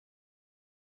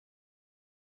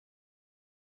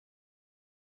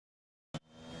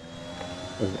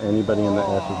Is anybody in the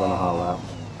S's on a hot lap?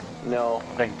 No.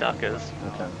 I think Duck is.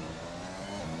 Okay.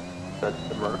 That's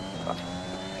the Merc.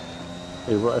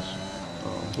 Hey, Rush.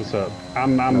 What's up?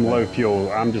 I'm Okay. low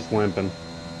fuel. I'm just limping.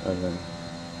 Okay.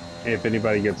 If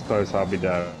anybody gets close, I'll be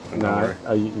done. Don't Nah,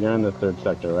 worry. you're in the third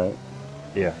sector, right?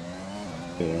 Yeah,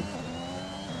 Yeah.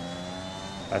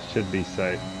 I should be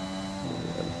safe.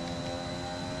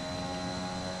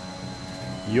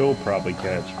 You'll probably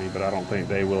catch me, but I don't think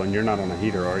they will. And you're not on a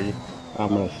heater, are you? I'm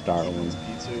gonna start one.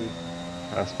 P2.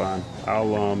 That's fine.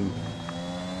 I'll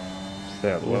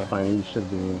stay out the You're way. fine. You should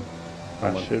be.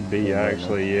 I should be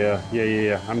actually. Yeah.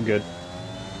 I'm good.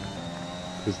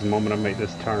 Because the moment I make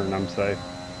this turn, I'm safe.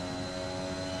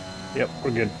 Yep,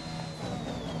 we're good.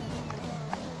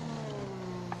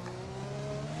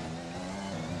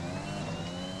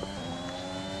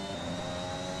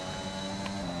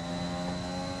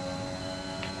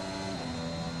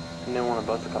 And then want a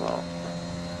bus to come out.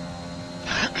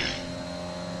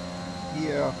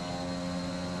 Yeah.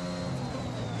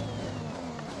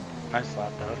 Nice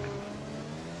lap, Duck.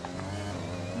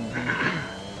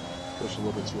 Push a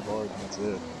little bit too hard, and that's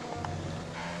it.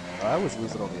 I was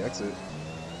losing on the exit.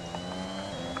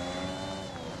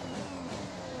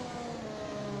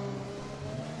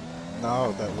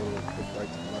 No, that little quick right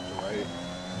to the left or right.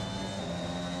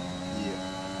 Yeah,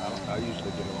 I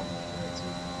usually get it on the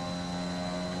exit.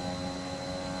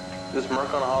 This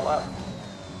Merc on a hot lap?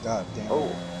 God damn it.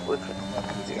 Oh, listen.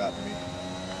 Nothing has gotten me.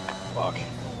 Fuck.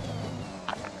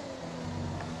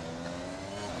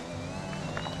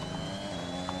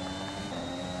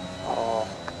 Oh.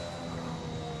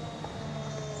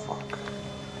 Fuck.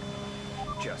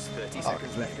 Just 30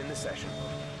 seconds left in the session.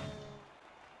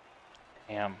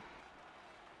 Damn.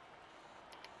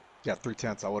 Yeah,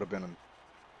 3/10. I would have been in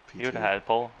P2. You would have had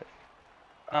pole.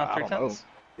 I don't know. 3/10.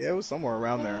 Yeah, it was somewhere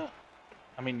around there.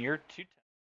 I mean, you're 2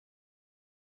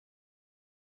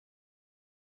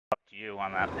 up to you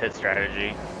on that pit strategy.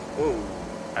 Whoa.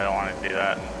 I don't want to do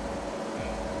that.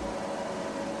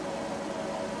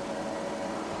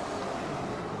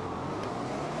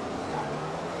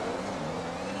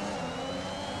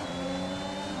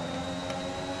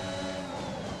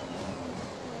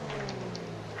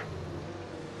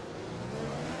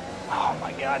 Oh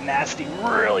my god, Nasty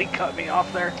really cut me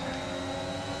off there.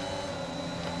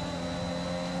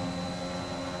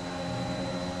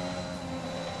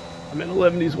 I'm in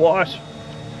 11's wash.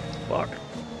 Fuck.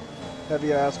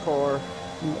 Heavy ass car.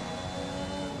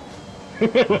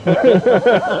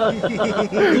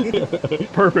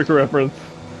 Perfect reference.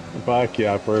 Fuck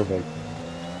yeah, perfect.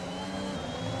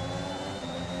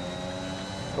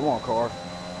 Come on, car.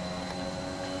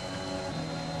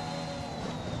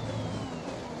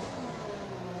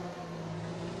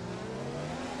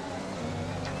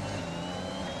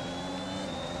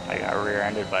 I got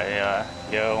rear-ended by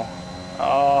Yo.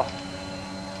 Oh,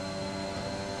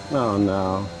 Oh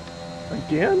no.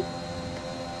 Again?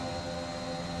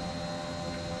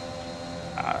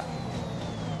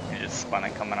 you just spun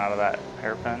it coming out of that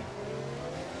hairpin.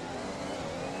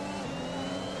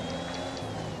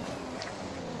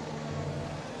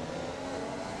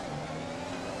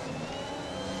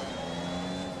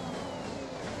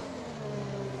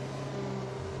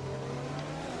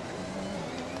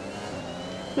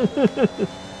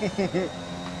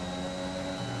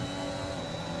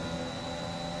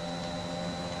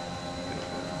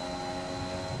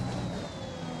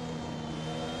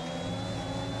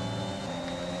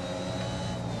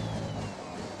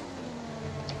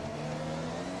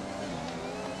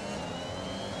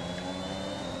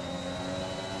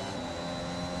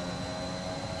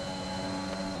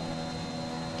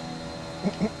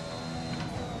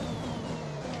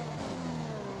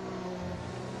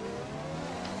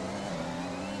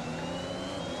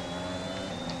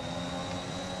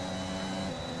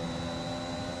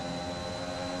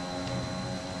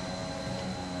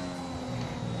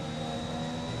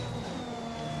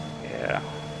 Yeah.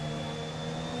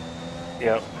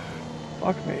 Yep.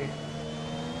 Fuck me.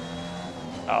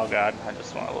 Oh god, I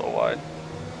just went a little wide.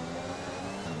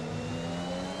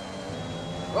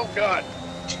 Oh god.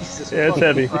 Jesus Yeah, it's fucking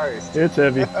heavy. Christ. It's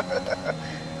heavy.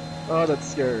 Oh, that's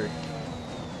scary.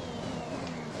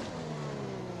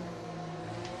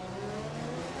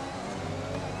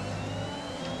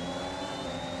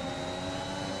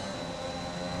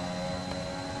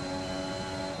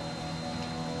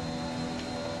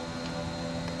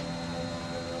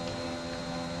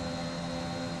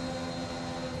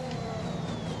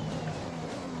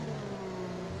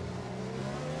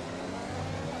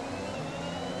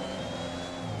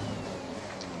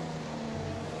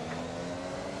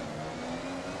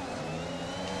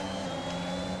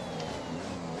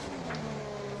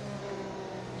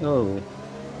 Oh.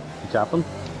 You tap him?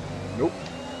 Nope.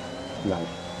 Nice.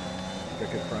 I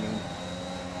could front end.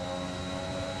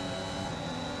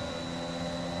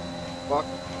 Fuck.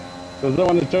 There's no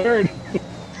one to turn.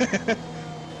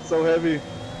 So heavy.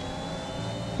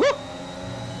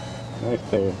 Nice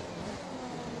save.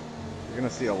 You're gonna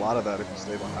see a lot of that if you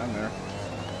stay behind there.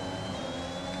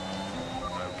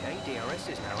 Okay, DRS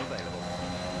is now available.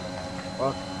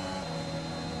 Fuck.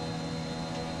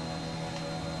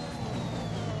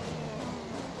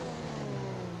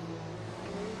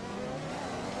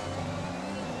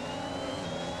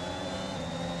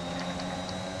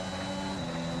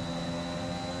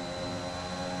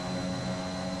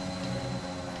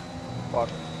 Fuck.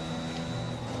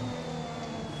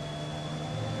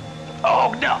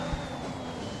 Oh no!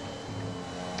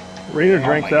 Rainer Oh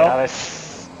drinks my out. God,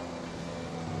 that's-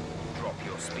 Drop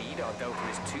your speed, our delta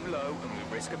is too low and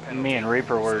we risk a penalty. Me and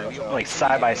Reaper were Slow your like bike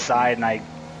side by immediately. side, and I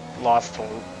lost the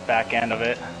back end of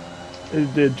it.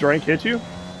 Did Drink hit you?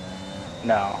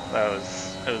 No,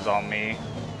 it was all me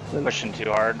Then- pushing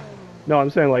too hard. No, I'm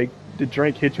saying like, did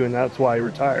Drink hit you and that's why he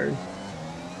retired?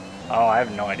 Oh, I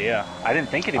have no idea. I didn't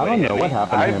think I anybody don't hit know me. what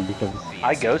happened I, to him because The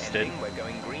I instant ghosted. ending, we're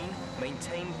going green.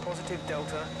 Maintain positive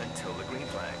delta until the green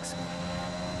flags.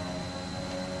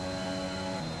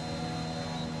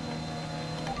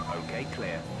 Okay,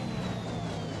 clear.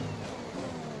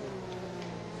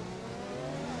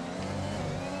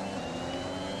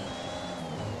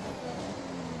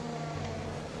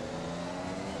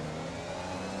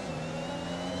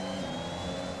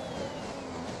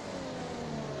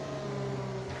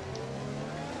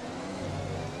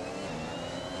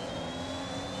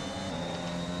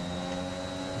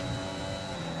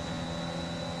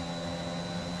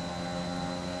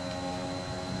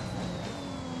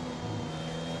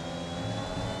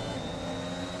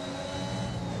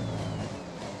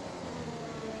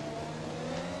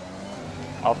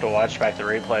 I'll have to watch back the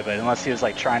replay, but unless he was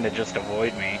like trying to just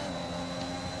avoid me.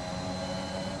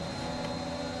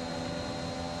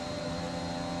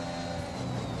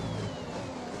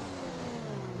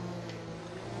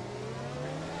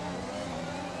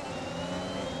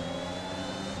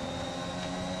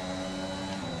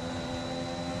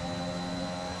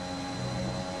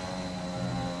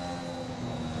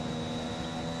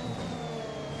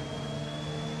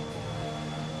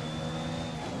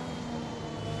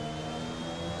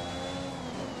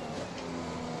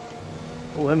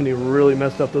 Lemony really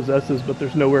messed up those S's, but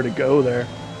there's nowhere to go there.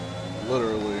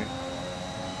 Literally.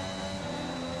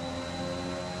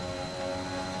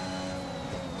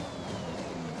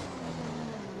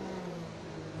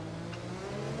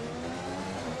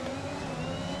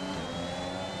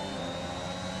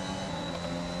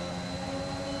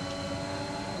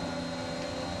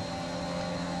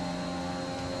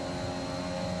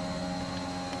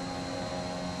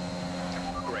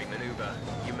 Great maneuver.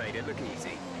 You made it look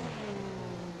easy.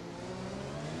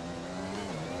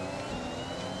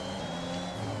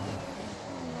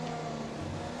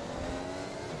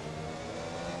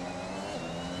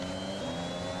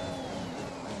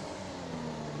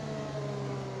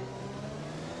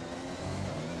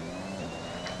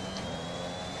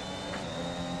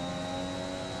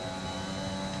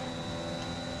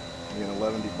 Me and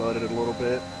 11 butted it a little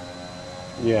bit.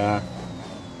 yeah,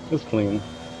 it's clean.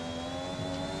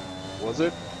 Was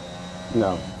it?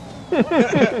 No.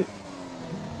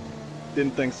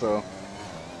 Didn't think so.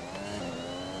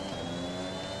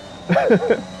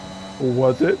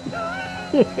 Was it?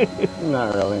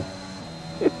 Not really.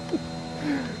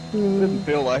 Didn't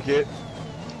feel like it.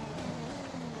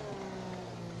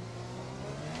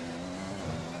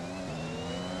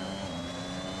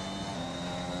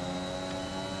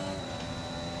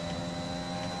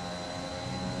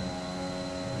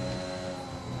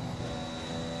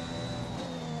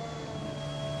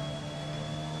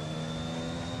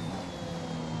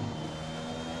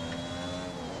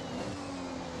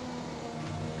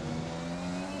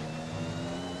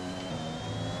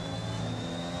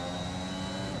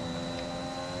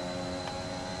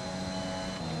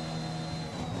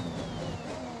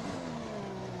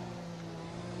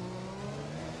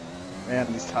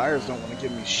 Man, these tires don't want to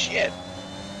give me shit.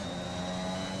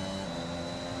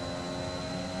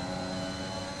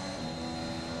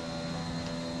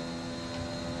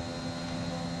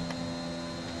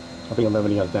 I think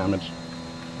 11 has damage.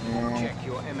 Check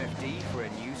your MFD for a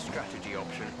new strategy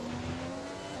option.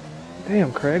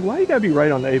 Damn, Craig, why you gotta be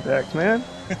right on the apex, man?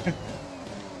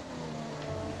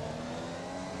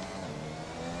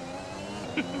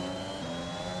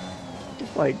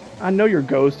 It's like, I know you're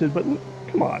ghosted, but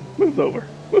come on, move over.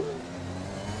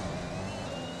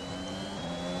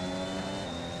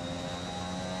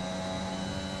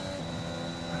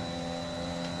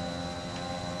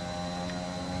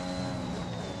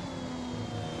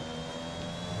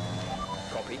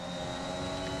 Copy.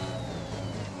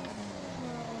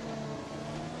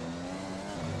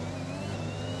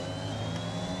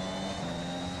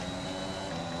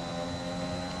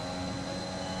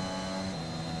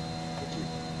 Thank you.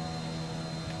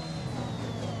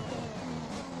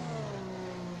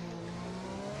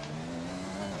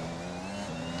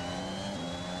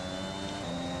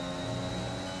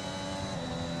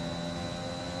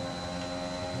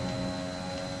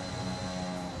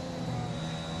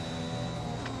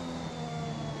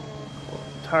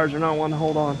 Tires are not one to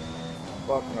hold on.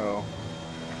 Fuck no.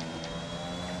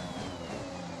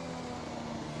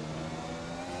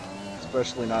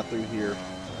 Especially not through here.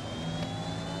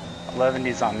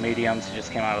 11D's on mediums. He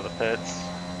just came out of the pits.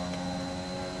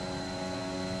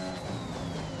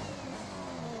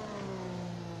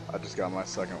 I just got my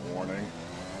second warning.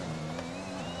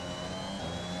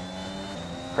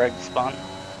 Craig spun.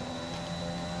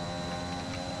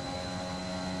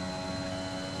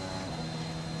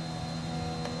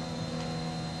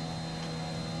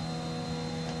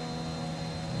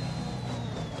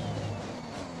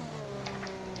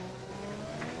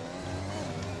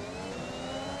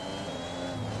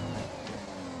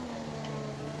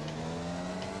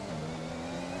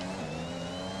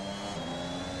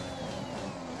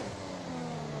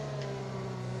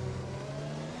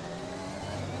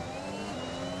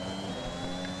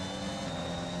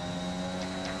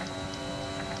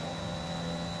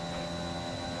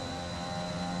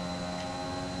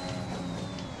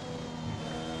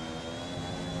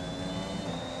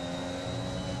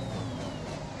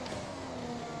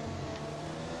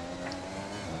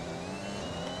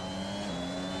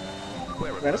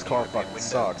 Man, this car fucking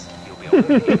sucks. You'll be on the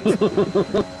mediums.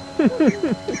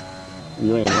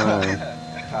 You ain't lying.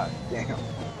 God damn.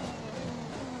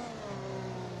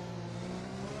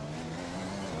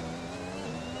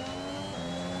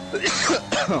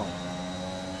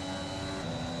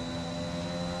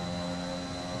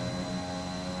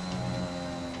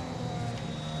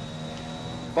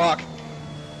 Fuck.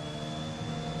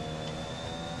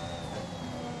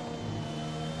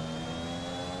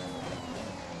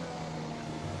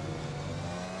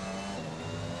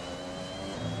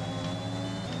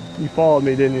 You followed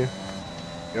me, didn't you?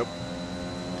 Yep.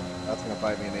 That's gonna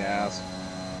bite me in the ass.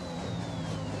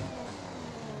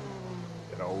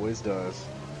 It always does.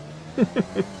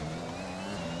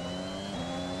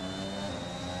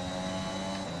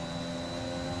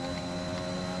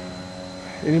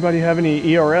 Anybody have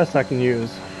any ERS I can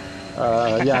use?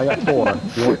 Yeah, I got 4.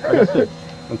 I got 6.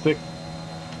 And 6.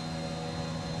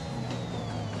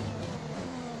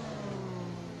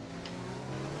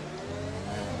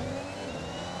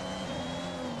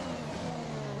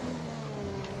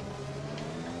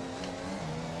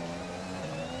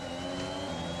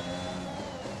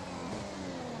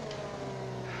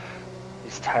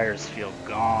 These tires feel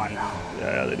gone.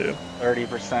 Yeah, they do.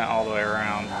 30% all the way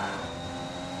around.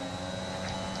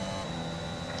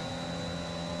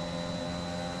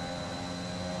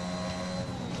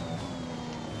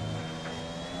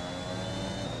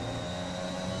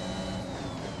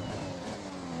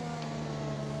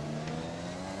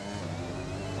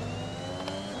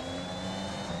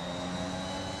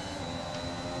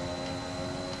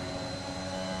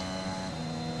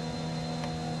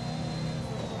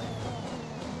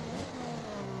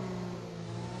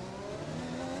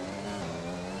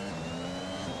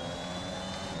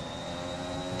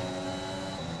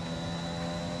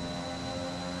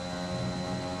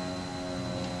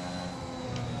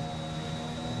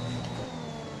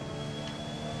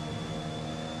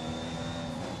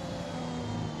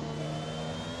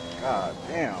 God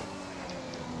damn.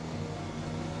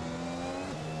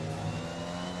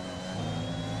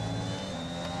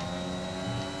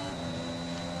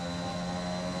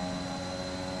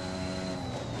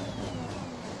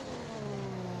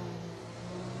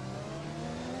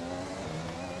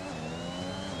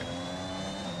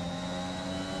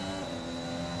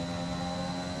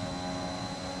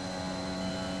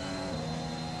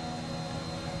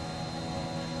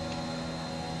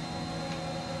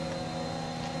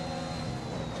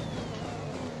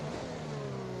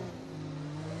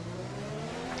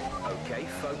 Okay,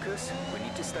 focus. We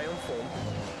need to stay on form.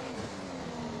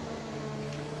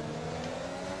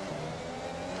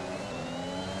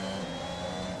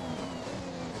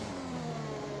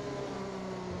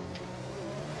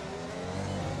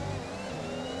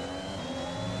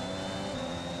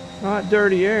 Not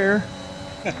dirty air.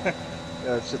 Yeah,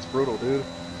 that shit's brutal, dude.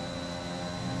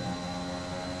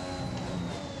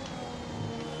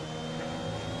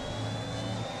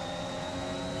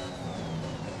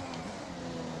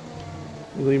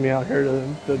 You leave me out here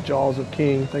to the jaws of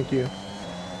King. Thank you.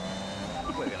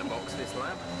 We're going to box this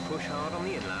lap. Push hard on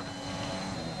the in lap.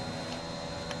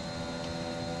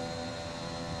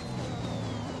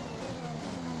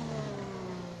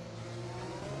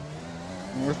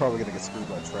 We're probably gonna get screwed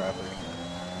by traffic.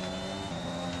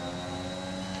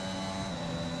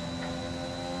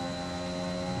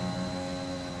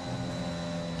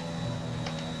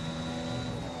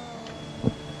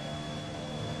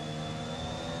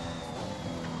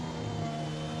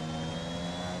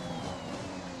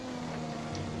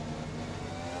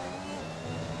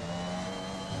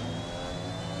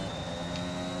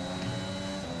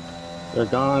 They're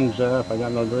gone, Jeff. I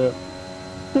got no grip.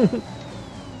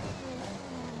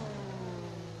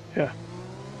 Yeah.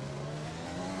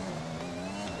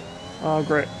 Oh,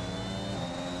 great.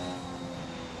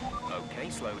 Okay,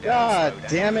 slow down. God slow down.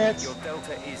 damn it. Your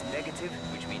delta is negative,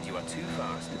 which means you are too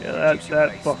fast. Yeah, Reduce your that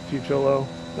pace. fucked you, Cholo.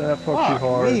 That fucked you Fuck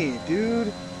hard. me,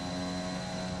 dude.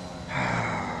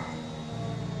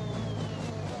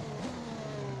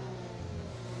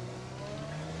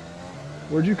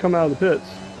 Where'd you come out of the pits?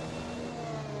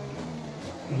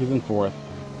 He's in fourth.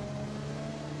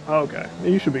 Oh, okay.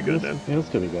 You should be good then. Yeah, this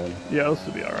could be good. Yeah, this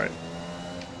should be alright.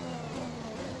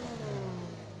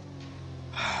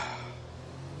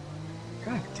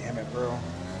 God damn it, bro.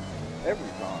 Every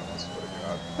time, I swear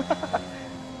to God.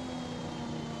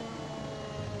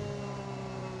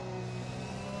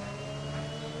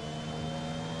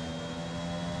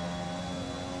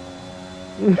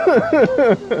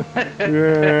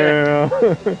 Yeah.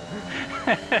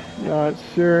 Not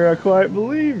sure I quite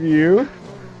believe you.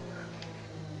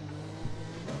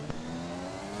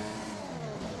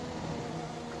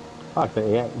 Fuck,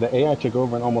 the AI took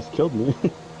over and almost killed me.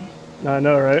 I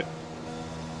know, right?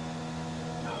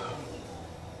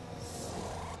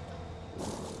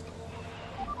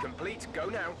 Complete, go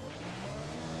now.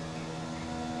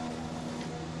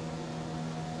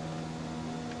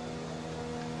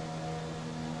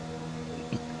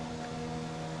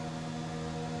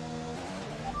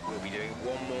 We'll be doing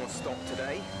one more stop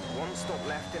today. One stop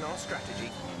left in our strategy.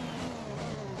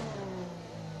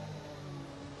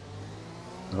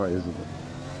 Or isn't it?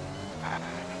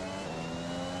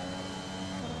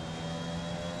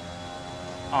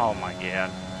 Oh my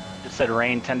god. It said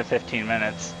rain 10 to 15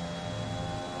 minutes.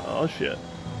 Oh shit.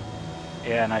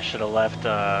 Yeah, and I should have left,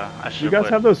 You guys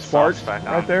have those sparks back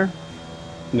right on. there?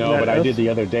 No, Yeah, but I that's- did the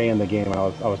other day in the game. I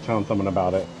was telling someone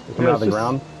about it. They come Yeah, out of the it's just-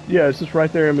 ground. Yeah, it's just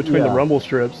right there in between the Yeah. rumble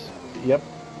strips. Yep,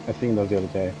 I seen those the other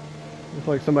day. It's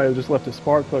like somebody just left a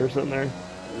spark plug or something there.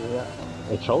 Yeah,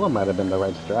 a Chola might have been the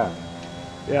right strat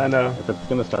Yeah, I know. if it's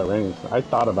gonna start raining. I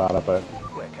thought about it, but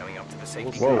We're coming up to the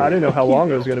safety Whoa. car. I didn't know how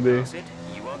long it was gonna be. Pass it.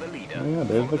 You are the leader. Oh, yeah, there's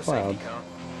Follow the safety clouds. car.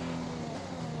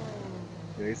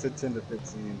 Yeah, he said 10 to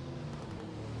 15.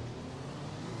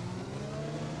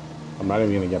 I'm not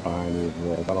even gonna get behind these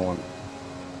guys. I don't want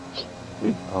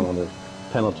the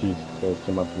penalties to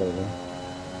come up later.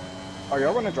 Are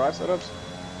y'all running drive setups?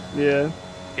 Yeah,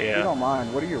 If you Yeah. don't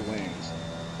mind, what are your wings?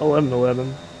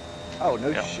 11-11. Oh, no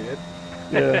Yeah. shit.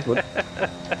 Yeah.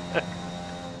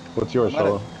 What's yours, I'm at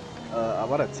a- Chola?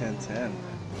 I'm at a 10-10.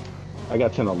 I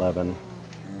got 10-11.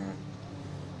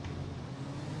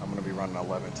 I'm gonna be running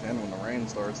 11-10 when the rain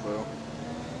starts, though.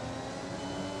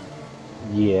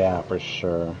 Yeah, for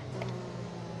sure.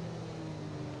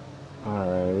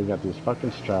 Alright, we got these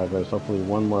fucking stragglers. Hopefully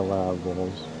one more lap goes.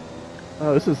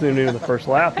 Oh, this isn't even the first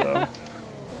lap though.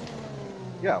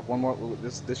 Yeah, one more.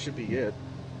 This should be it.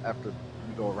 After you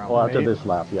go around. Well, after Maybe. this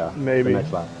lap, yeah. Maybe. The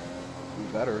next lap. Be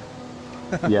better.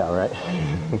 Yeah, right.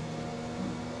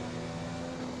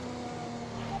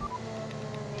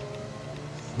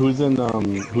 Who's in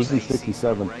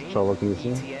 67th, Cholo, can you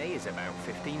see? ETA is about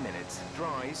 15 minutes.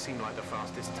 Dries seem like the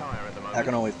fastest tire at the moment. I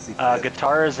can only see.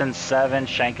 Guitar is in 7,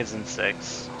 Shank is in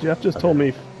 6. Jeff just told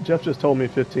me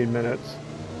 15 minutes.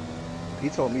 He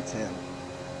told me 10.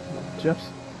 Jeff's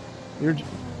you're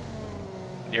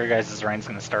Your guys' reign's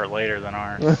gonna start later than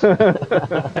ours.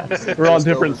 we're on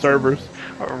different servers.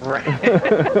 Right.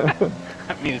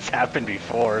 I mean, it's happened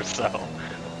before, so.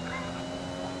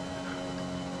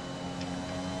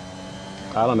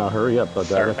 I don't know, hurry up, though, Dad.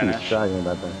 Start I think he's finish. straggling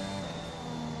that thing.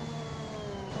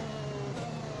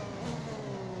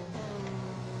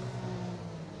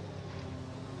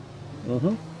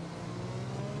 Mm-hmm.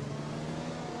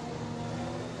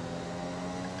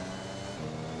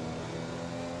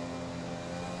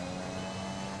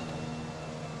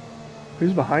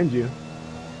 Who's behind you?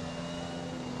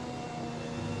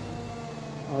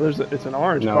 Oh, it's an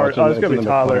orange No, car. it's in Oh, the- it's gotta it's be in the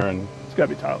Tyler. McLaren. It's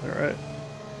gotta be Tyler, right?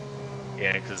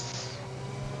 Yeah, because.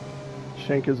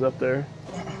 Shank is up there.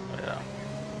 Yeah.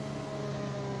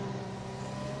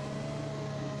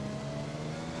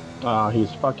 Oh,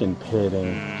 he's fucking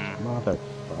pitting. Mm. Motherfucker.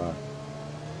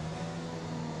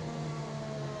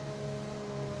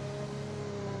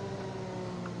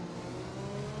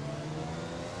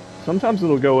 Sometimes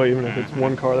it'll go away even if it's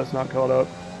one car that's not caught up.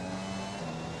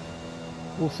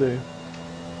 We'll see.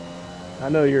 I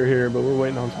know you're here, but we're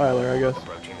waiting on Tyler, I guess.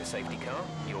 Approaching the safety car.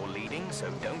 You're leading, so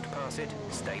don't pass it.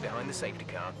 Stay behind the safety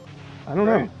car. I don't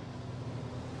know.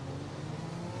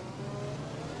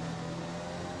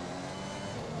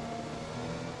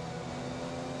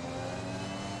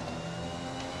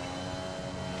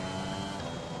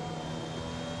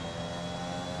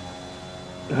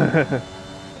 Are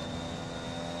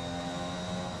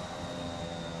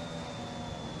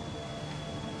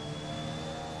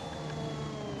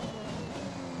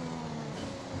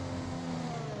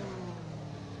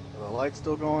the lights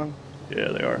still going? Yeah,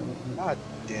 they are. God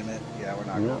damn it. Yeah, we're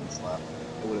not going this lap.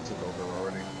 It would have took over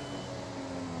already.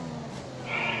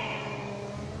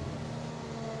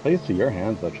 Plays to your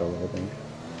hands, though, Cholo, I think.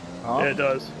 Huh? Yeah, it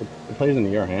does. It plays into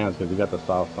your hands because you got the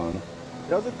softs on.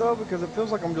 Does it though? Because it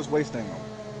feels like I'm just wasting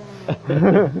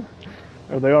them.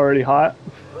 Are they already hot?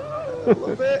 A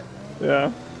little bit.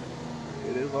 Yeah.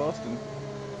 It is Austin.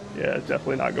 Yeah, it's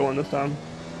definitely not going this time.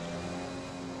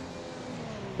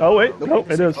 Oh wait,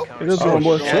 nope, it is. It is going,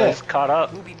 boys. Yeah, it's caught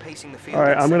up. We'll be pacing the field. All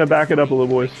right, I'm gonna back it up a little,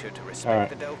 boys. Make sure to respect All right.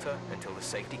 the delta until the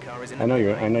safety car is in I know the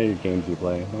your pit I lane. know your games you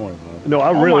play. Don't worry about it. No,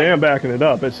 I really am backing it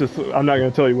up. It's just I'm not gonna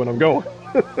tell you when I'm going.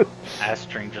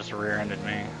 Astring just rear-ended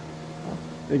me.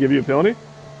 They give you a penalty?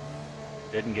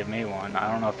 Didn't give me one.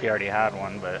 I don't know if he already had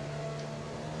one, but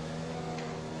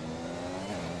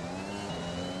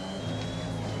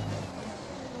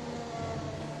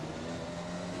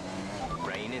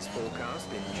Rain is forecast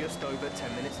in just over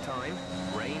 10 minutes time.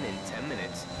 Rain in 10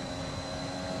 minutes.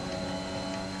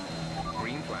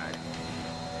 Green flag.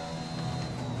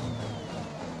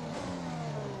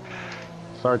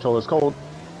 Sorry, Cholo, it's cold.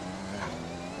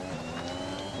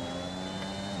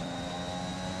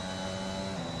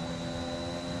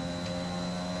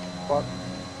 Fuck.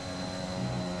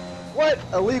 What?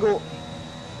 Illegal.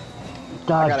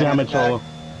 God gotta damn hand it, it back. Cholo.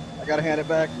 I gotta hand it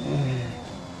back.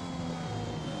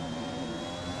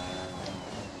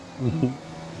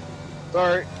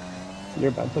 Sorry.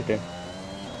 You're bad. It's okay.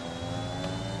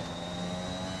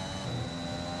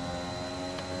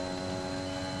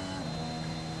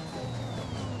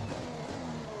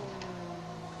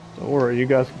 Don't worry, you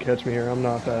guys can catch me here. I'm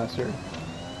not faster.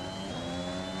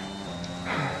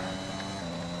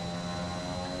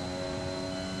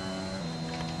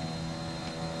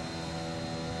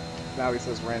 Now he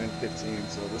says ran in 15,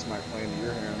 so this might play into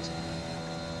your hands.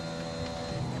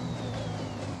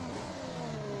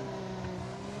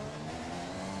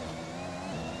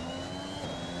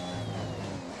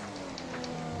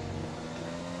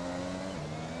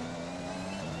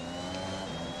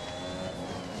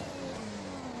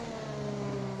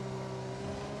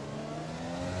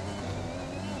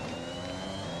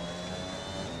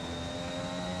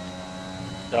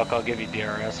 Duck, I'll give you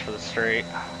DRS for the straight.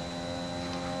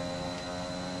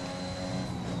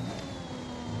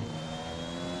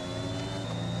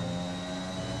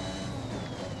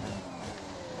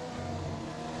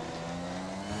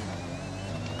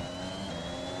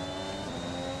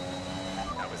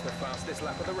 That was the fastest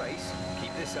lap of the race.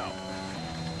 Keep this up.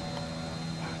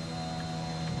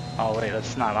 Oh wait,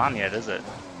 that's not on yet, is it?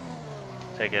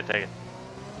 Take it, take it.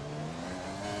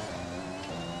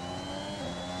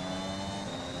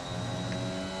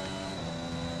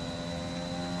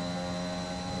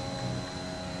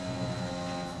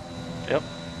 Yep.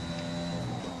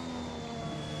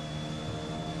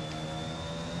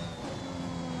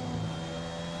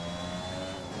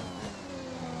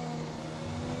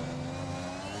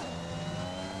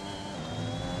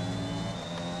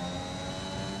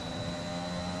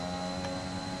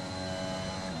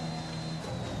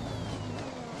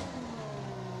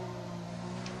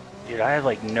 Dude, I have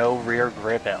like no rear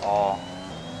grip at all.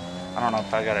 I don't know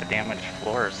if I got a damaged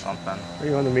floor or something. Are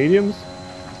you on the mediums?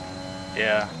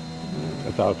 Yeah.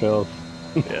 That's how it feels.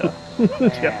 Yeah.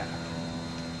 Man.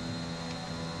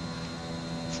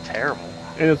 It's terrible.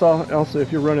 And it's also, if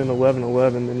you're running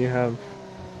 11-11, then you have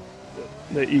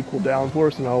the equal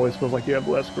downforce, and it always feels like you have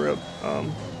less grip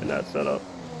in that setup.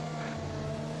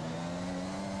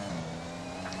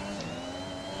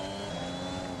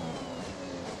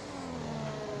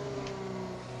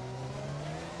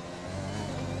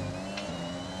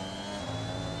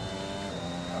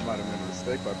 I might have made a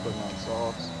mistake by putting on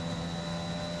softs.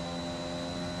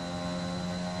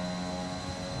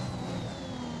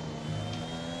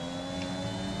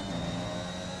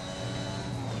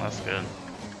 That's good.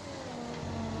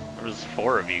 There was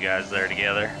 4 of you guys there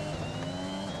together.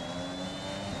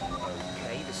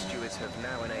 drivers have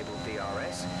now enabled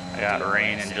DRS. I got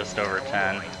rain in just over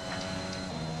 10.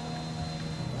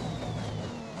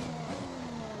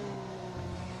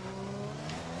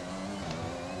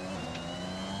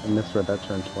 I misread that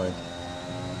turn twice.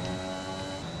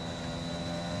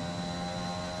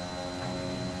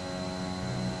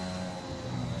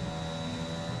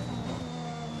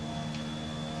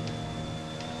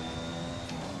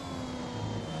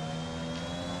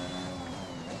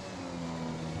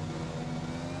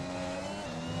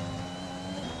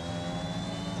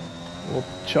 Well,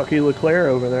 Chucky Leclerc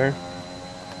over there.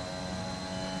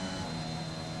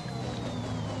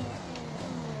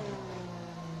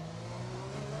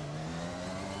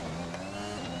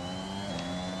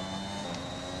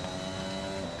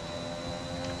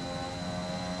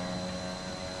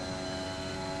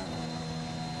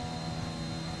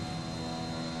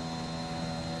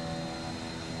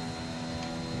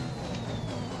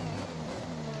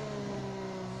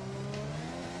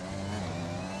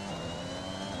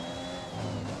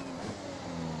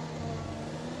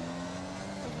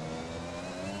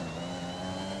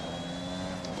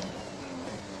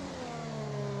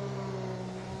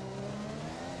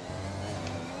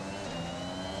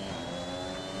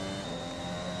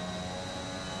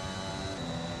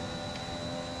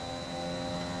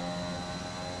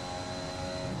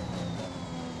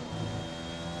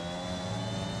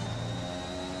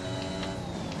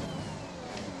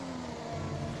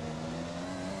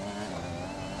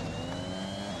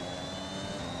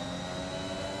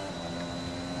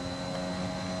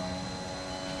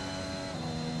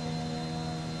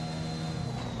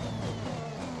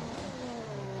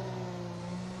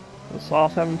 The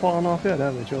sauce haven't fallen off yet,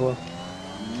 have they, Cholo?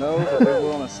 No, but they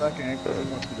will in a second because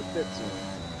he wants me to pit soon.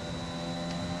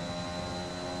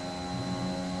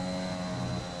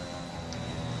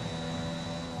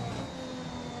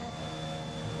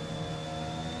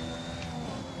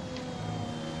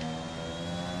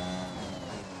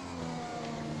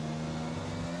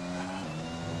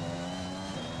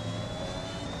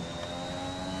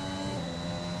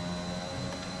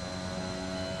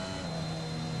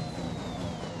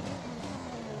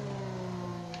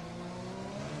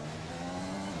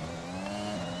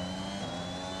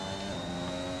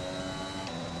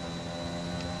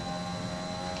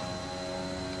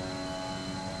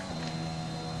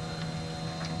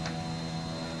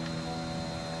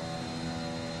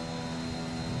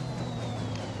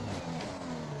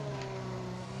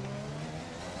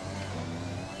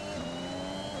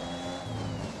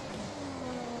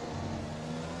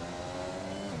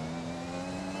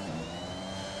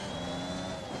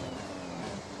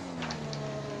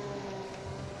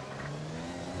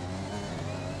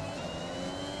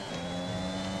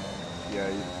 Yeah,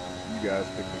 you guys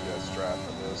picked a good strat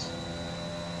for this.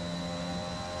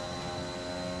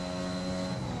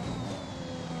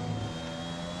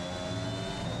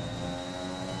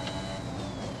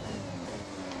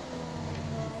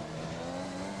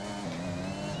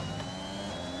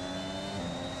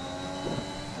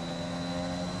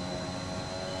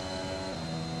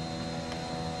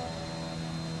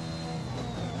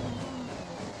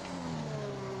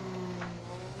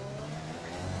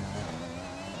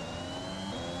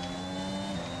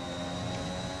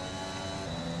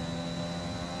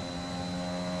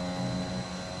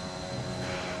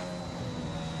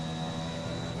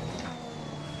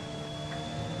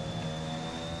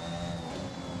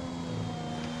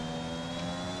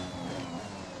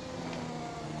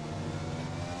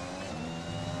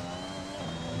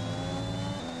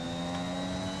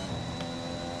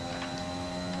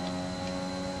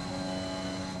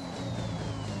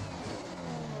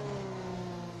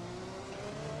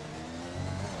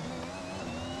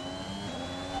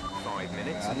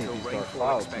 Minutes I need until these dark rainfall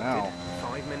clouds expected. now.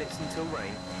 5 minutes until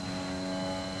rain.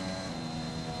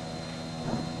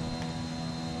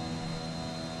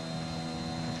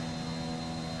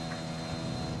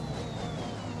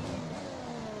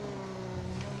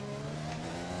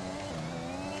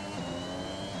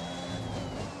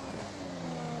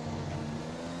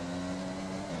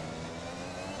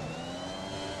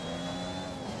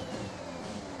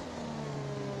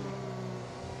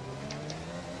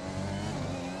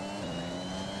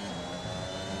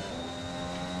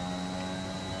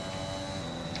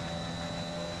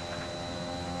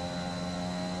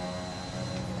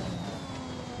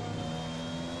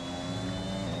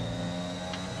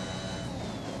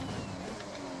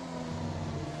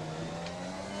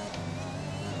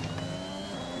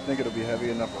 You think it'll be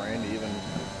heavy enough rain to even?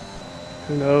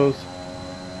 Who knows?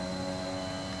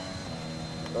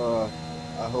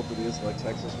 I hope it is like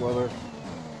Texas weather.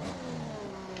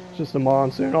 Just a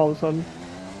monsoon all of a sudden.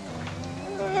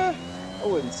 I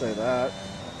wouldn't say that.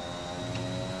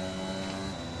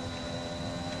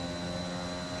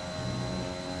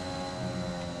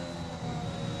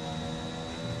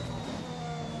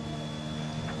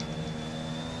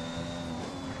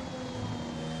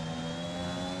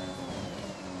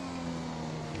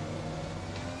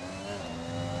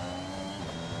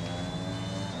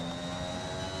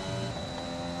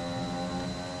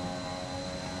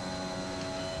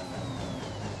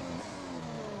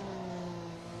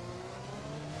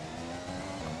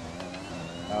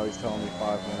 Now he's telling me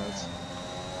 5 minutes.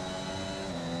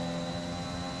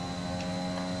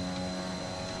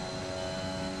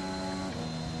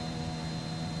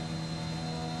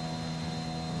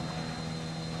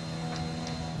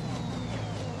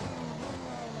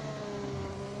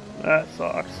 That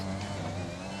sucks.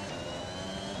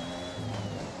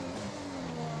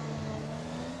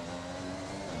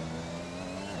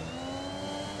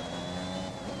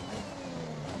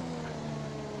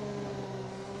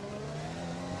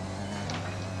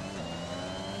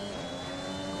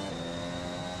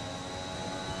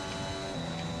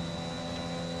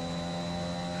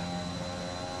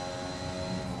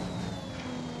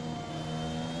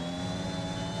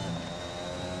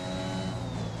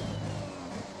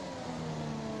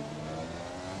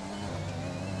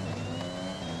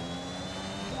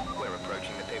 We're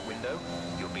approaching the pit window.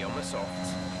 You'll be on the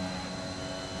softs.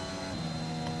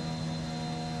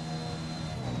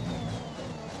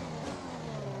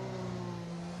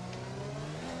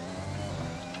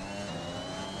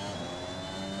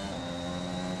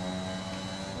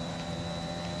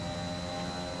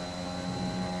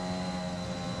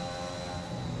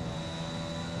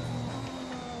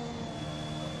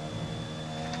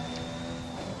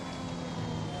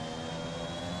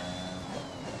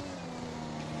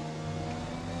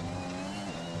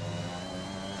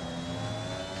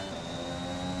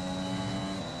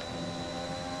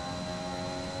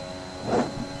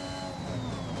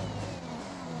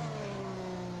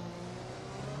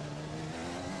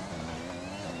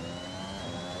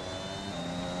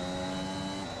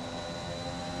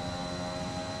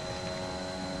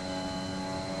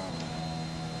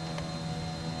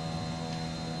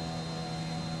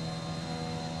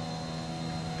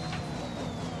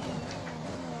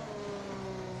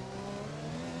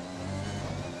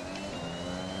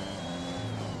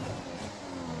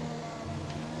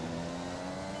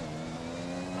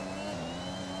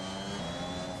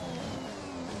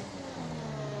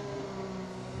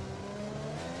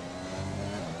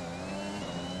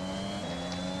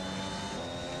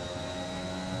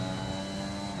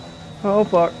 Oh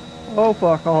fuck. Oh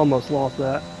fuck, I almost lost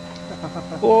that.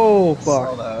 Oh Saw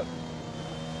fuck. that.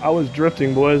 I was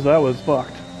drifting, boys. That was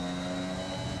fucked.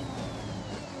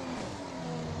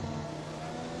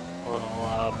 A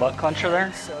little butt clencher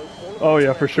there. So all of Oh, the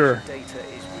yeah, for sure. data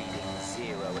is reading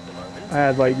 0 at the moment. I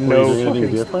had like Were you no doing anything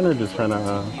fucking... different or just trying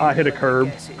to? I hit a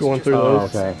curb going through Oh,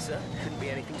 those. okay. Couldn't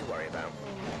be anything to worry about.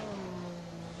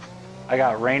 I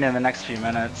got rain in the next few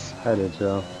minutes. I did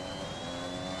too.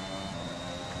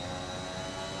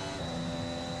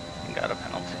 Got a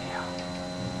penalty.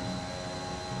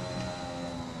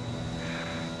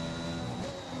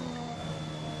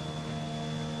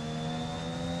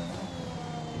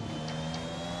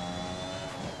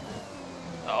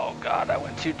 Oh god, I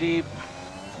went too deep.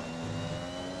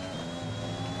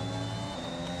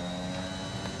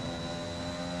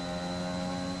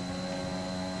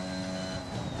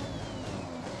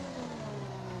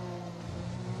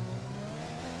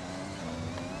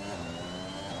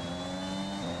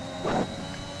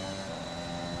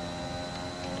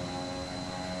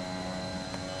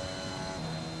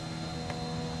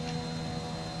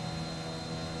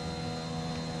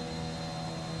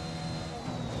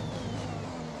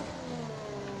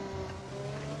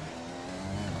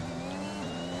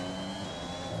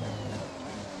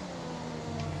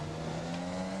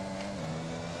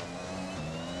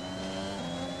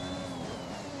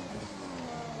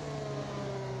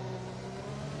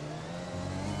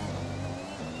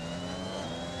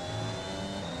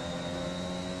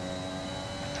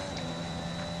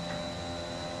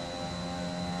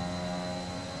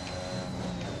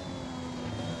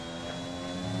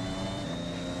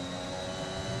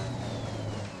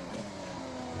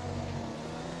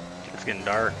 It's getting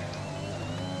dark.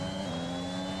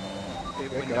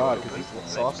 Thank God, because these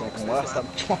softs can last that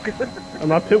much longer. And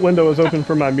my pit window is open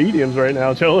for my mediums right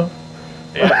now, Chilla.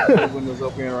 My window's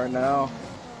opening right now.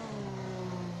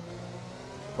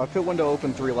 My pit window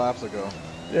opened 3 laps ago.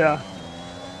 Yeah.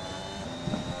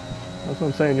 That's what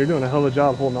I'm saying. You're doing a hell of a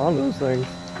job holding on to those things.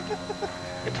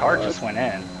 Guitar just went in.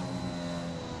 Yeah,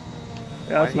 Why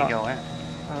that's did he not. go in?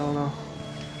 I don't know.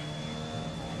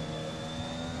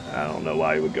 I don't know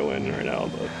why he would go in right now,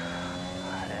 but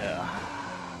Yeah.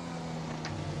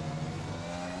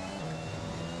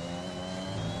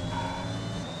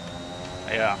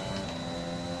 Yeah.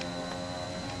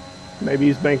 maybe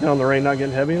he's banking on the rain not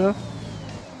getting heavy enough.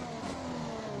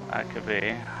 That could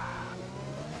be.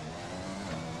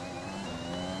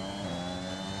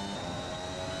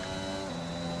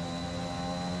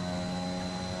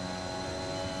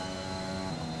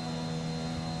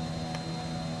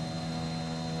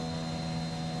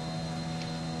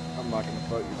 I'm not gonna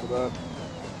fight you for that.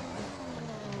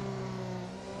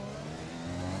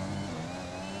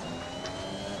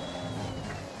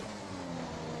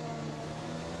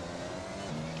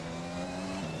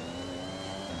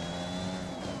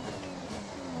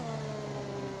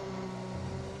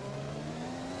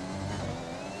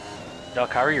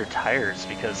 Duck, how are your tires?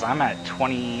 Because I'm at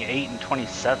 28 and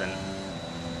 27.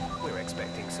 We're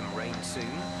expecting some rain soon.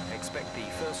 Expect the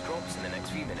first drops in the next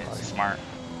few minutes. Really smart.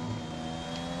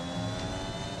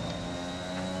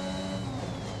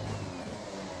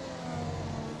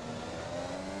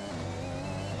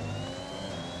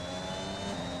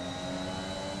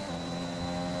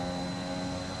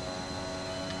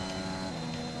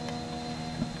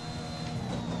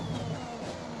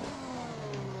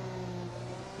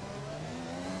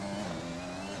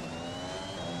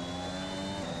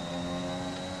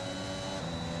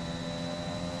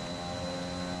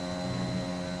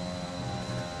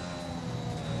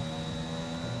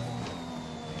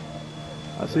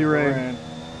 I see rain.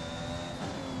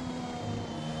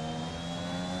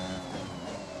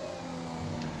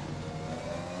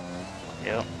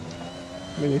 Yep.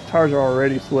 I mean, these tires are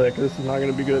already slick. This is not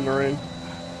going to be good in the rain.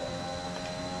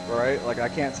 Right? Like, I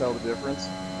can't tell the difference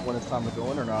when it's time to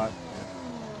go in or not.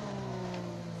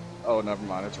 Oh, never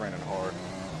mind. It's raining hard.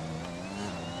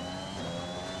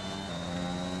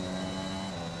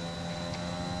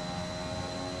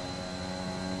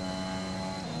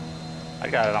 I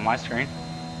got it on my screen.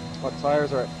 My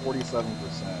tires are at 47%.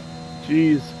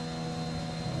 Jeez.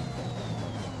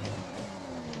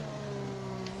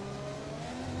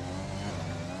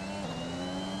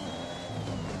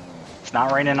 It's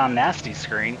not raining on Nasty's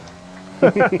screen.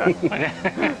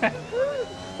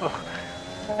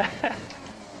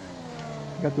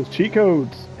 Got those cheat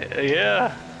codes.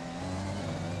 Yeah.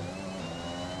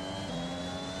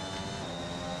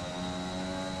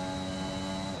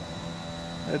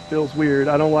 It feels weird.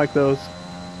 I don't like those.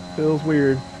 Feels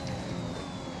weird.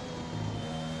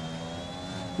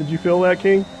 Did you feel that,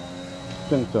 King?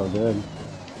 Didn't feel good.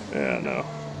 Yeah, no.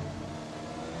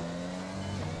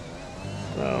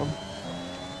 No.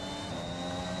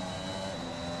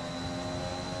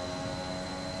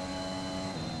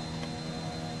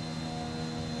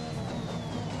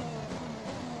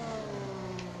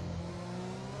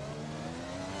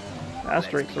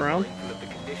 Asterisks around. Mindful of the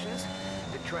conditions.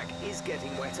 The track is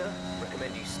getting wetter.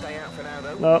 Recommend you stay out for now,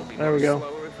 though. Oh, We'll be there we much go.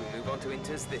 slower if we move on to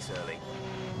inters this early.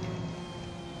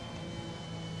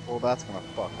 Well, that's gonna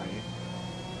fuck me.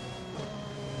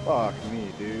 Fuck me,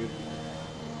 dude.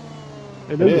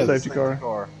 It is a safety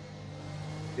car.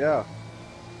 Yeah.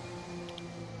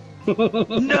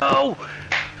 No!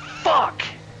 Fuck!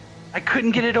 I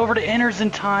couldn't get it over to inners in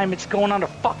time. It's going on to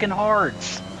fucking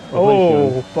hards.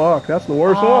 Oh, fuck. That's the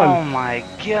worst Oh one. my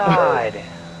god.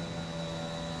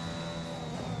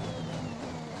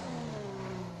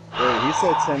 Wait, he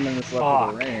said 10 minutes left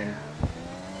of the Fuck. rain.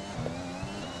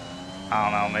 I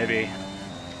don't know, maybe.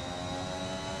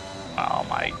 Oh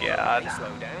my god.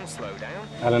 Slow down, slow down.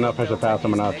 I don't know if I should pass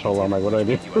him or not, Cholo. I'm like, what do I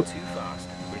do? You are too fast.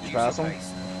 Reduce pass your him?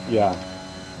 pace. Yeah.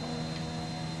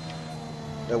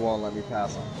 They won't let me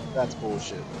pass him. That's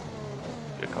bullshit.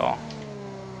 Good call.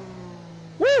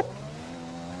 Woo!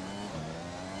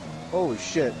 Holy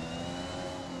shit.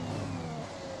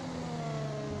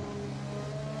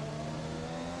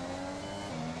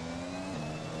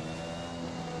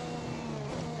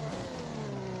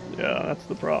 Yeah, that's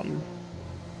the problem.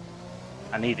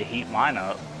 I need to heat mine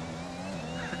up.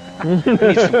 I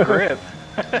need some grip.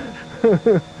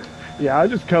 Yeah, I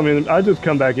just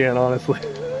come back in, honestly.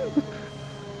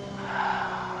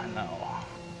 No.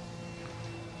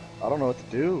 I don't know what to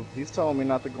do. He's telling me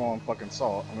not to go on fucking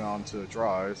salt. I mean, onto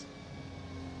dries.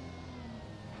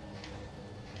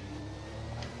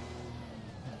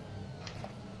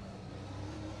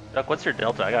 Duck, what's your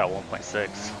delta? I got a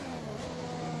 1.6.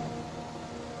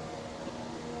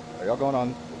 Are y'all going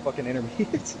on fucking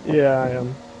intermediates? Yeah, I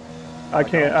am. I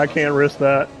can't risk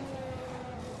that.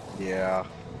 Yeah.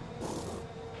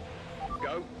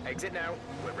 Go. Exit now.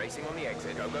 We're racing on the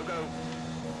exit. Go, go, go.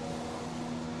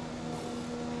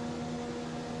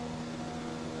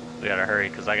 We gotta hurry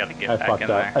because I gotta get I back fucked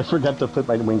in up. there. I forgot to put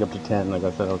my wing up to 10, like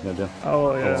I said I was gonna do.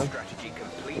 Oh yeah. Strategy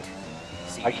complete.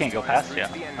 See I these can't go tires past through you.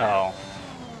 to the end now. Oh.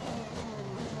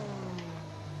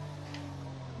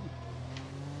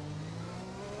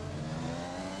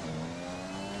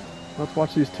 Let's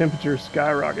watch these temperatures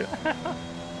skyrocket.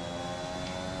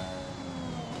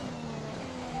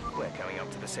 We're coming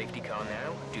up to the safety car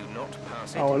now. Do not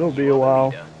pass it. Oh, it'll You be a are the while.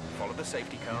 leader. Follow the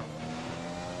safety car.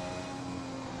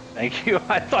 Thank you.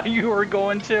 I thought you were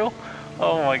going to.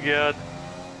 Oh my god.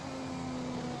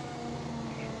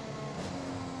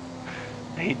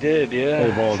 He did, yeah.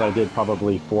 Hey, Bulls, I did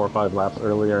probably 4 or 5 laps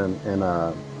earlier in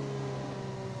God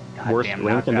worse damn, rain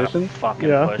now I've gotta conditions. fucking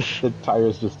Yeah. push. The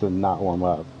tires just did not warm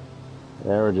up. They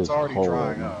were It's just already cold.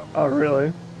 drying up. Oh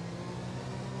really?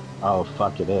 Oh,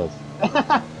 fuck, it is.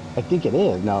 I think it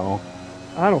is, no.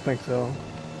 I don't think so.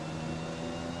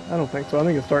 I don't think so. I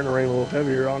think it's starting to rain a little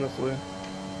heavier, honestly.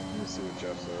 Let me see what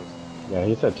Jeff says. Yeah,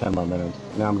 he said 10 more minutes.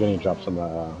 Now I'm getting drops on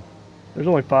the... There's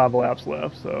only 5 laps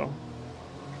left, so.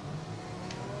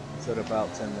 He said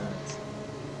about 10 minutes.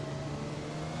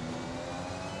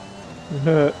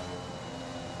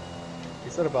 He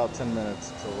said about 10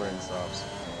 minutes till rain stops.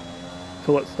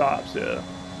 Till it stops, yeah.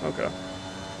 Okay.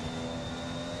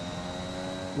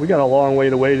 We got a long way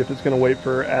to wait if it's going to wait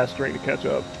for Astring to catch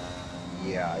up.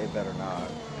 Yeah, it better not.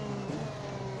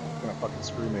 It's gonna fucking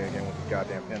screw me again with the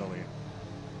goddamn penalty.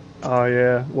 Oh,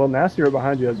 yeah. Well, Nasty right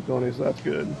behind you has a penalty, so that's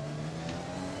good.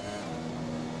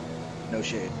 No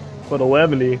shade. But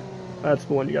 11, that's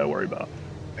the one you got to worry about.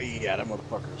 Yeah, that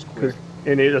motherfucker's quick.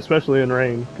 Especially in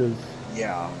rain, because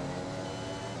Yeah.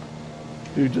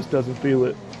 dude just doesn't feel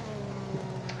it.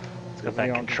 Let's go Is he back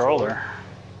on controller.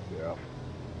 Yeah.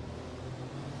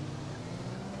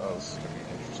 Oh, this is gonna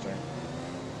be interesting.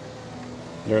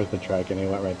 There's the track, and he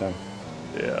went right there.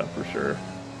 Yeah, for sure.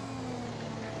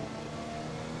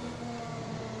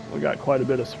 We got quite a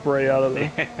bit of spray out of the,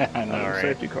 I know, out of the right?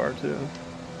 safety car, too.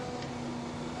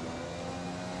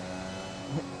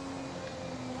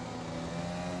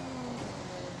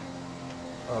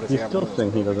 Oh, does He's have still one of those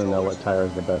saying he pro doesn't know what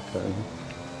controllers? tire is the best tire.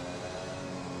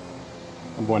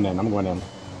 I'm going in, I'm going in.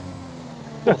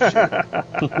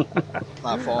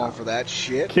 Not falling for that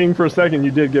shit. King, for a second,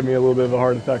 you did give me a little bit of a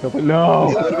heart attack. I was like,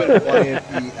 no! It would have been funny if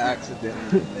he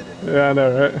accidentally admitted. Yeah, I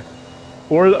know, right?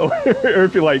 Or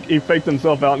if he he faked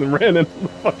himself out and ran into the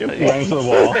fucking Right into the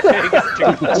wall.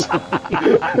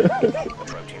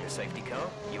 Approaching the safety car.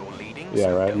 You're leading. Yeah,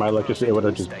 so right. don't My pass electricity it would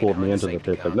have or just stay pulled me behind into the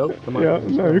safety pit. car. Like, nope, come on. Yeah, let's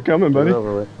no, go. you're coming, Get it buddy.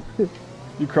 over with.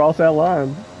 You cross that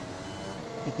line.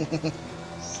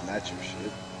 Snatch your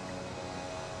shit.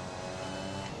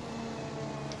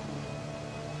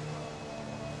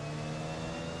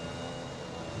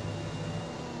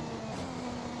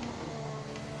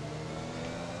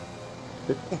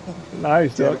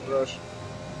 Nice, Damn Duck. it, Rush.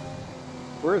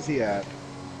 Where is he at?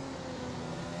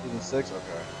 He's in 6? Okay.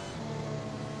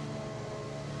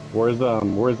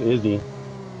 Where's Izzy?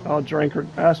 Oh,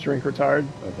 Astring retired.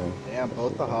 Okay. Damn,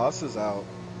 both the Haas's out.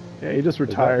 Yeah, he just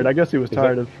retired. I guess he was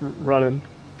tired of running.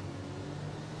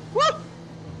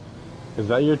 Is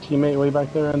that your teammate way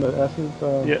back there in the S's?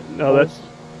 Yeah, no, that's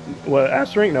what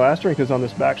Astring. No, Astring is on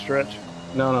this back stretch.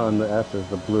 No, in the S's,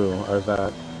 the blue. Or is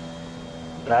that?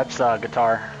 That's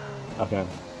guitar. Okay.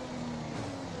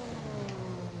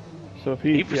 So if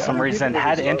He, for yeah, some many reason, people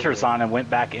had did he start inters with? on and went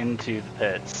back into the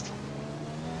pits.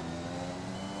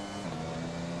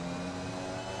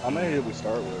 How many did we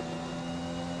start with?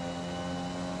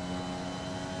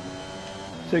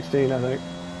 16, I think.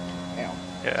 Damn.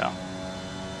 Yeah.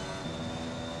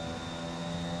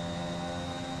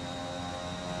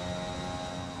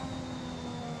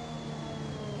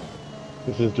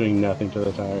 This is doing nothing to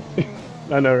the tire.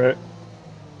 I know, right?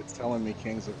 It's telling me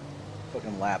King's a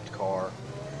fucking lapped car.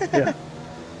 Yeah.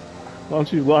 Why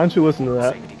don't you listen to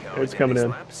that? Safety car It's is in coming this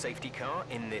in. lap. Safety car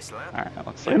in this lap. All right,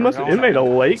 let's see. It where must. we're It going. made a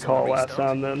late Some call last restart.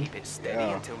 time. Then Keep it steady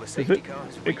Yeah. until the 'Cause safety car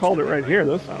has it reached called the it pit right lane. here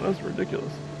this time. That's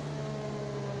ridiculous.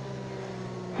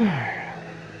 Yeah,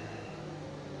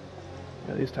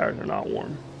 these tires are not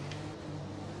warm.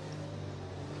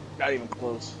 Not even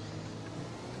close.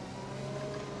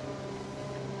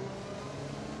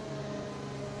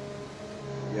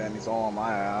 Yeah, and he's all on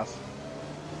my ass.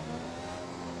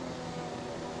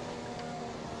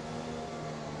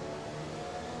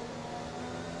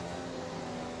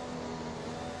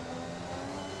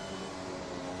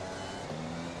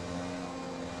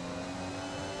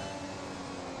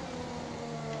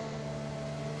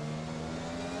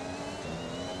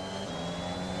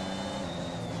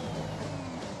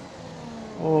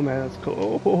 Oh man, it's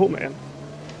cool. Oh man.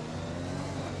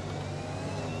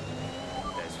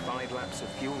 There's 5 laps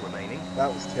laps of fuel remaining.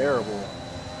 That was terrible.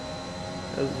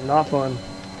 This is not fun.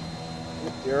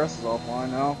 DRS is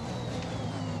offline now.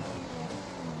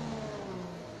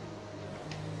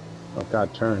 Oh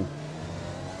god, turn.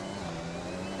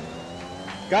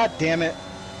 God damn it.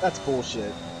 That's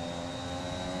bullshit.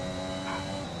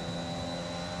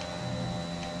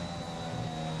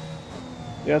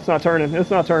 Yeah, it's not turning. It's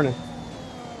not turning.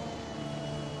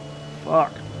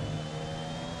 Fuck.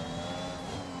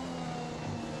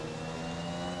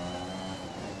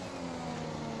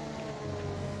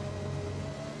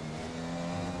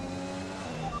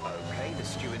 Okay, the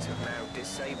stewards have now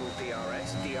disabled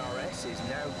DRS. DRS is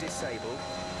now disabled.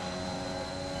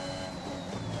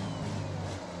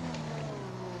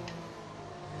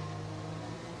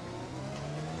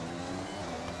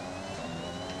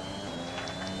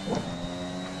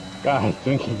 God,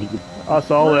 thank you. I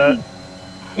saw that.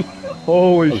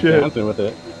 Holy I was shit. dancing with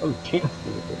it. I was dancing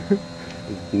with it.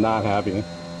 It's not happy. Okay,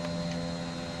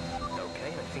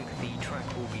 I think the track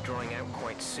will be drying out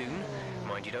quite soon.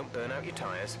 Mind you don't burn out your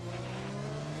tyres.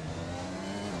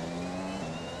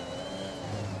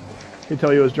 He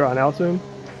tell you it was drying out soon?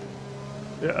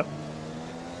 Yeah.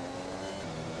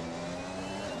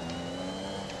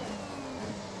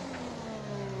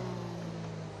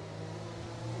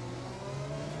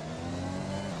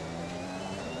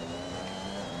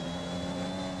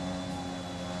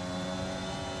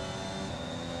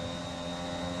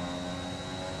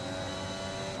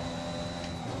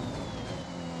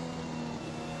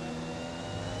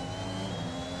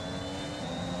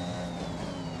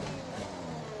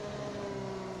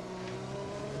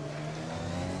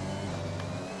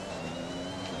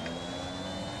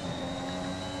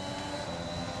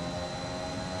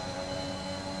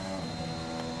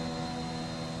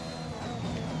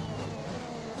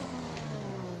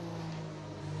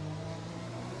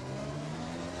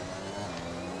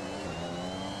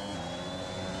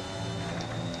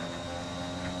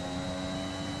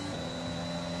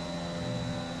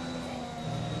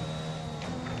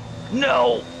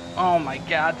 No! Oh my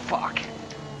god, fuck.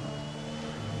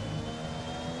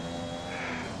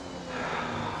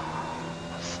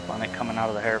 Spun it coming out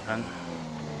of the hairpin.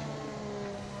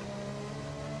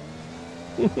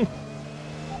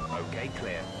 Okay,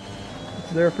 clear.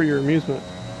 It's there for your amusement.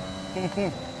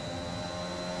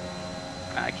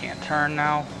 I can't turn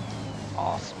now.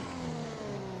 Awesome.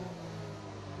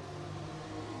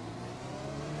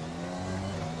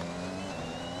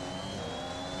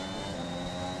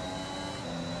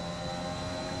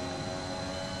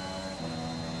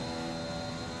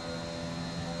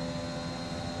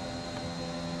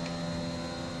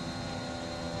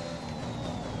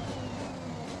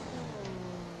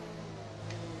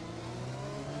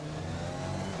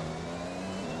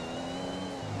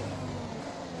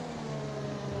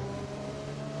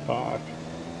 Fuck.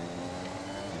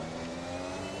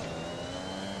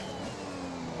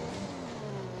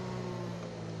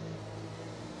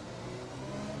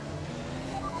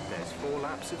 There's 4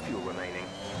 laps of fuel remaining.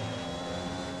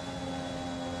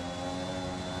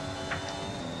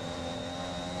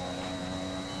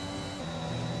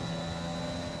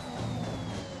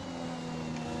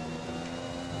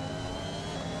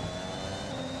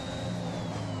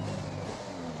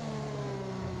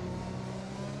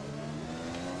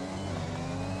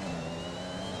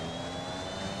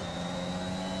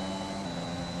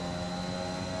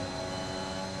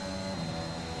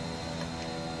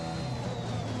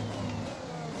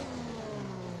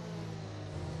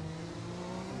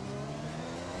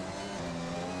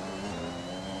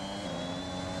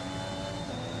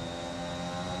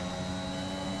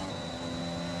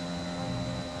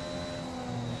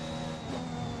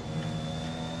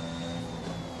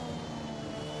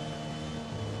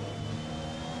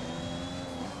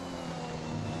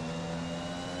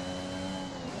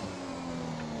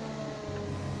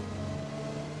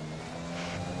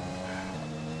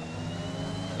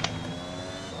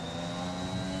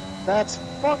 That's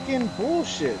fucking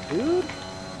bullshit, dude.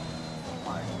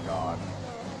 My god.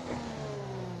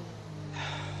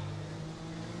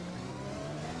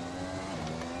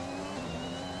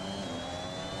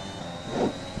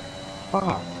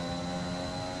 Fuck.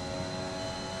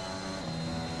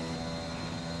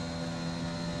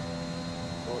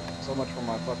 So much for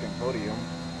my fucking podium.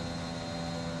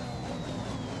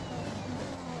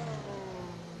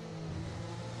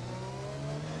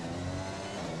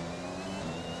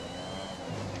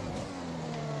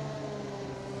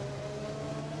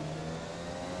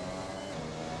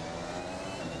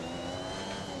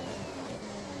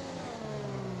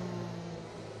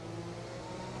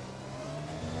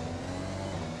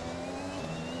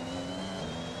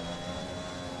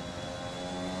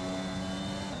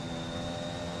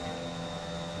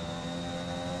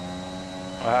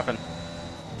 What happened?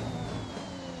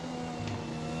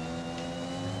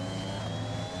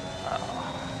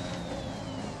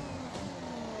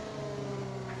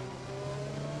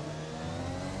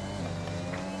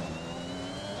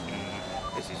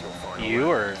 This is your final You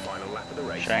lap, or final lap of the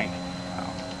race. Shank? Oh.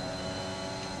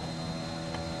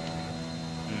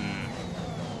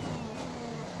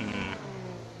 Hmm.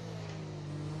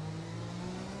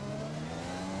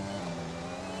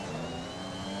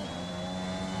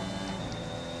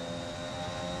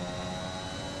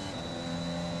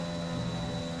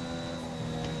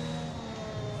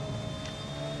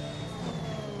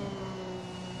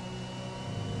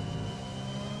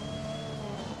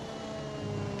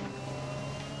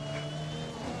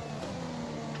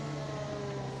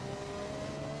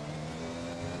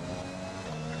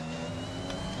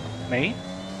 Me?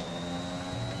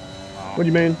 What do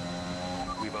you mean?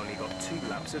 We've only got 2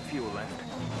 laps of fuel left.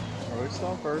 Oh, he's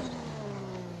still first.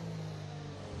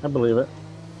 I believe it.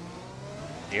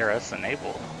 DRS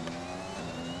enabled.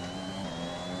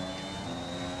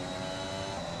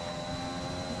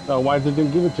 Oh, why did you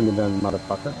give it to me then,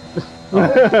 motherfucker?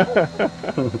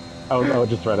 Oh. I was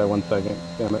just right at 1 second.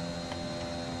 Damn it.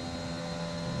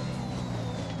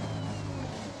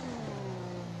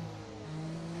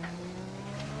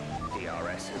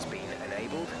 DRS has been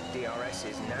enabled. DRS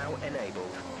is now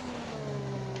enabled.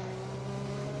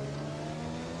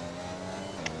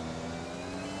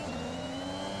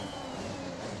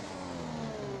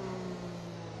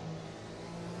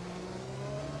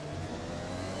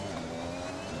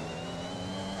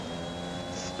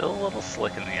 Still a little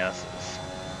slick in the S's.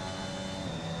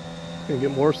 Gonna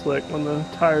get more slick when the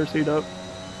tires heat up.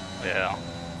 Yeah.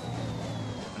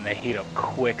 And they heat up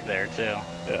quick there too.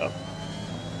 Yeah.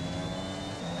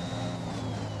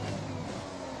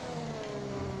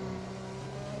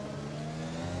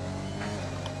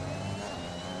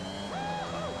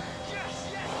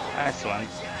 Nice one.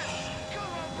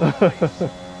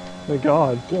 Thank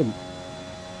God. Good.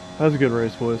 That was a good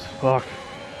race, boys. Fuck.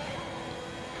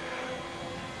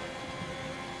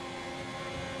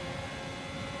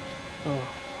 Oh.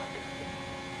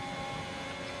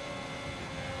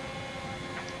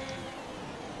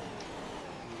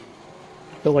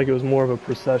 Felt like it was more of a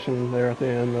procession there at the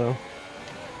end, though.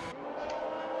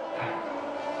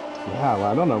 Yeah, well,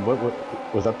 I don't know. What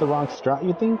was that the wrong strat?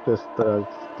 You think the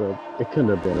it couldn't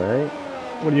have been, right?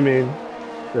 What do you mean?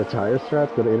 The tire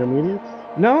strats, the intermediates.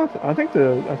 No, I think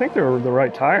they're the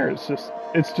right tires.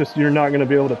 It's just you're not going to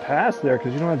be able to pass there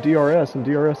because you don't have DRS, and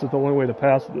DRS is the only way to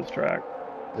pass at this track.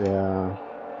 Yeah.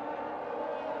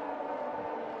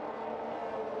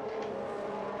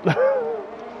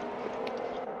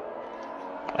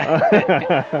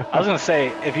 I was gonna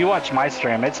say, if you watch my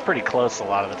stream, it's pretty close a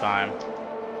lot of the time.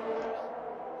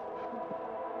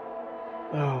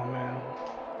 Oh man.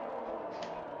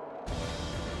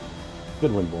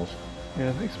 Good win, Bulls.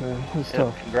 Yeah, thanks, man. It's Yeah,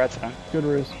 tough. congrats, man. Good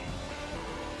race.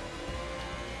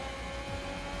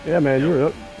 Yeah, man, you were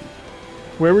up.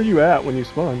 Where were you at when you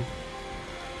spun?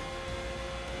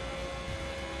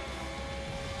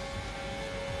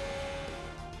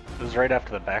 It was right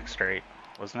after the back straight,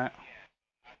 wasn't it?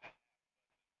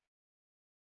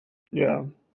 Yeah.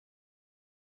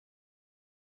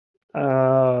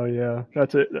 Oh, yeah.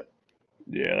 That's it.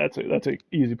 Yeah, that's a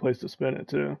easy place to spin it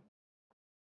too.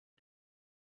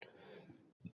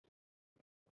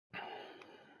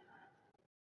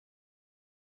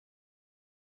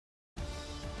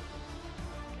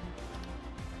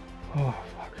 Oh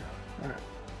fuck. Alright.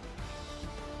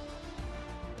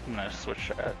 I'm gonna switch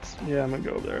shots. Yeah, I'm gonna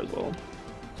go over there as well.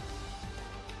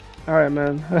 Alright,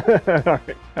 man.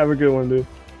 Alright. Have a good one, dude.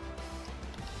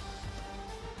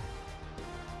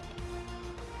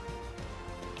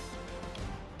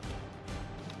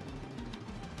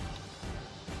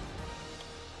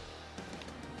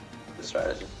 The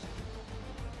strategy.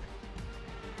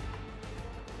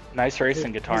 Nice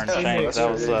racing, Guitar and Yeah, Shank. That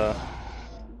was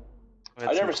we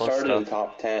had I some never close started in stuff.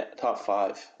 top 10, top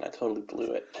 5, and I totally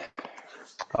blew it.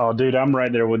 Oh, dude, I'm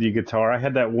right there with you, Guitar. I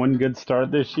had that one good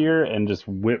start this year and just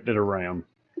whipped it around.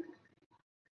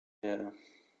 Yeah.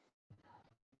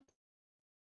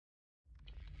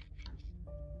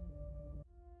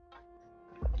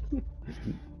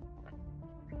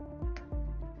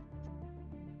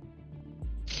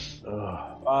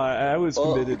 I was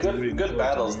Well, committed to waiting good till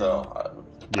battles the end. though.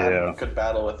 Yeah. I had a good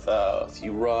battle with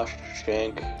you, Rush,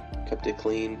 Shank, kept it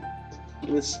clean.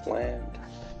 He was slammed.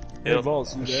 Hey,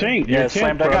 Balls, you there? Shank, Yeah, you're 10th,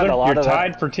 Slammed, I got brother. a lot You're of that.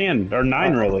 tied for 10, or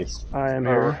 9, really. I am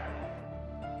here.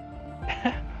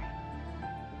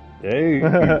 Hey.